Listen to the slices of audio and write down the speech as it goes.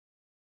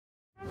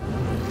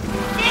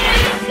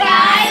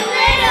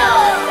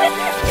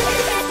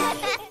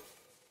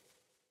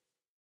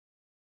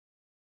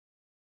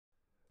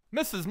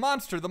Mrs.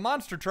 Monster, the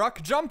monster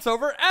truck, jumps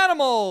over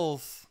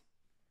animals!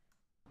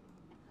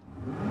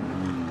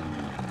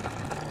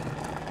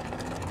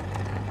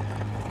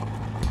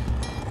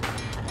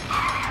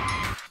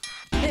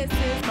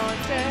 Mrs.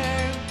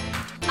 Monster,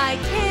 I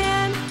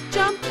can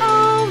jump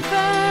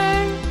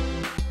over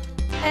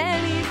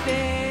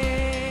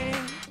anything.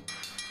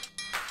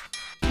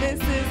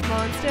 Mrs.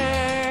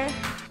 Monster,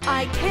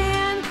 I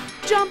can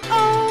jump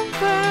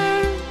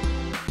over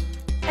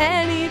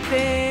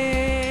anything.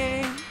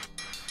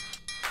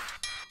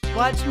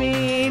 Watch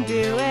me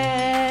do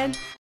it.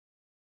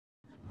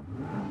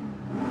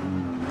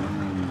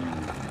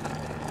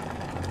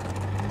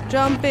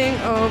 Jumping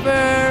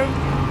over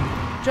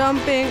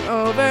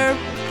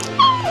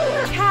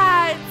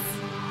cats.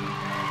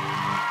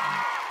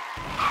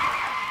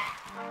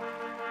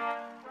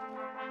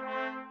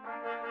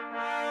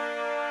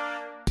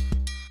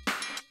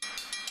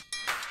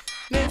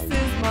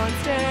 Mrs.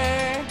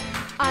 Monster,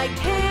 I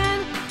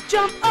can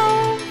jump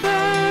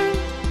over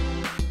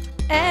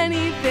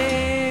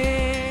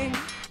anything.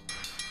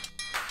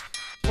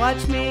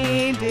 Watch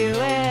me do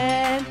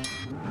it.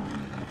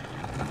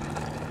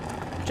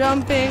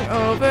 Jumping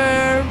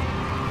over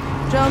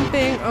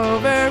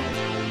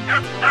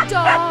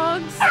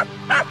dogs.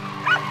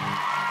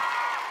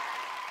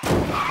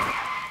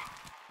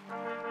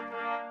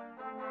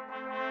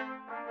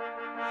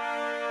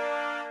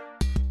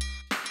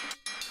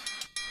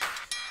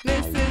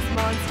 Mrs.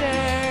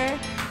 Monster,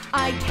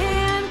 I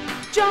can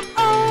jump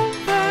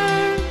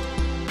over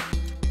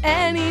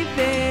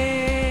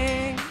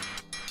anything.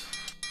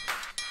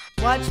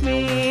 Watch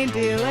me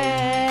do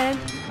it.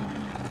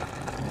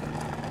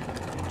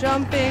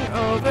 Jumping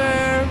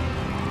over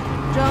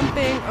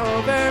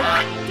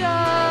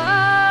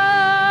dogs.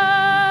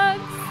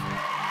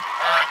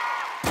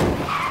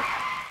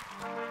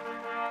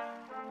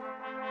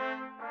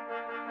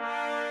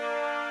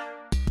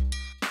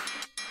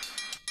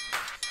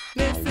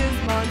 Mrs.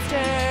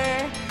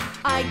 Monster,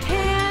 I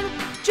can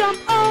jump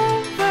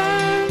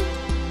over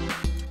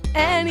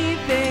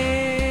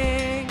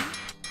anything.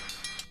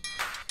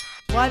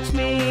 Watch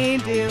me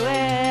do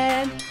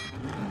it.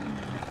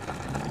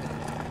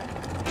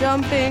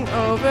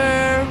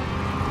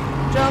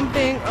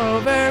 Jumping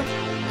over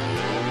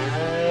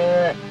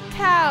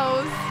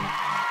cows.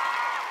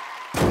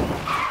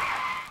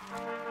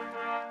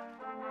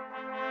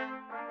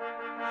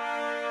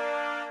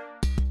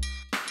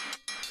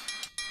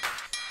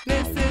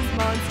 Mrs.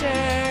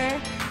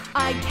 Monster,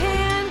 I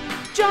can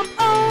jump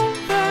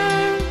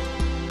over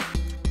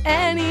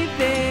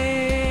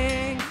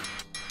anything.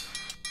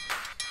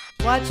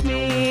 Watch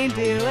me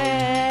do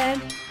it.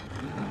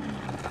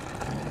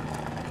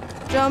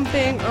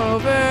 Jumping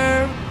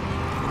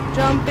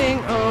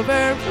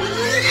over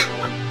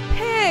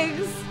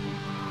pigs.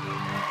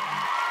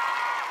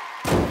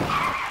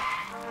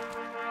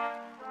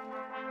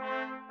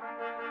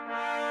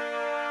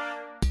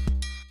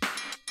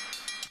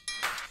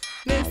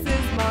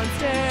 Mrs.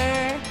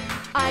 Monster,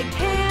 I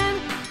can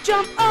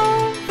jump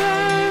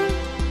over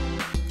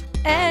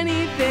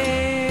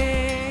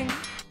anything.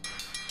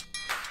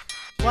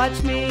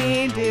 Watch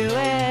me do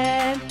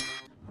it.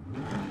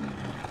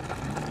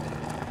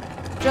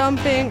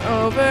 Jumping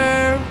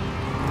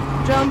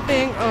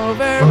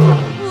over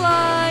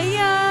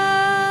lions.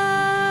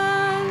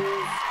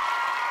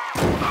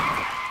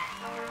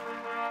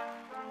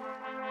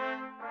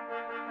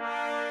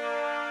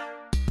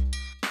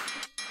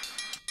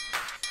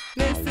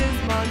 Mrs.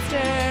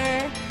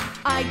 Monster,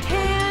 I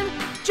can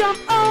jump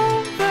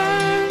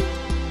over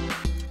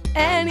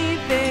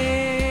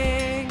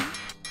anything.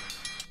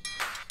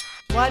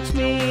 Watch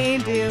me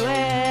do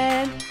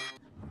it.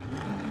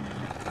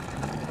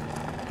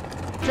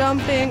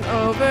 Jumping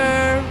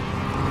over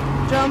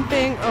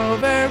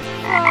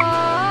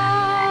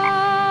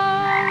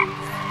frogs.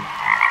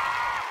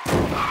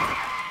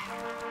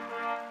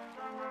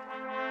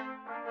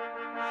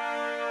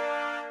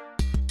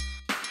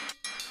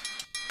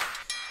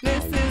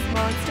 Mrs.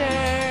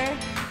 Monster,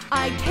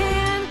 I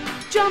can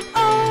jump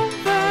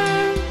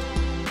over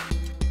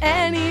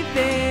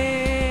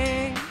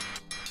anything.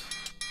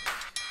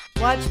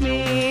 Watch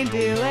me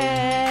do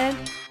it.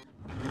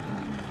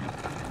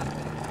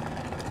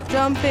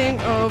 Jumping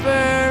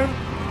over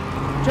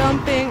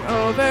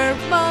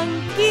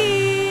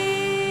monkeys.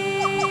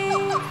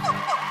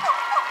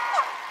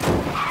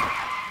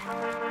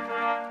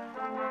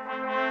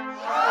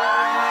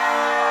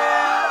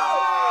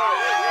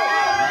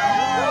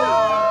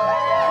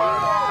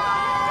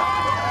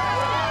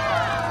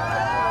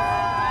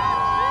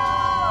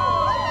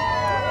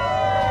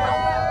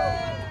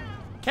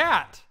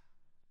 Cat,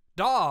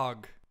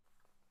 dog,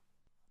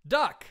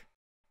 duck,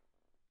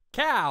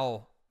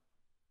 cow,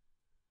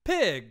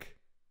 pig,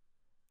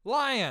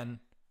 lion,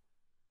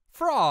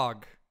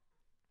 frog,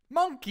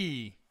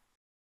 monkey.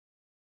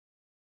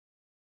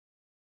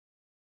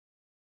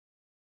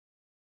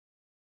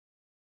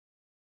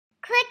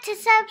 Click to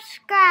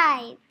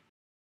subscribe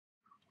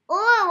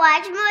or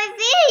watch more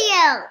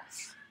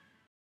videos.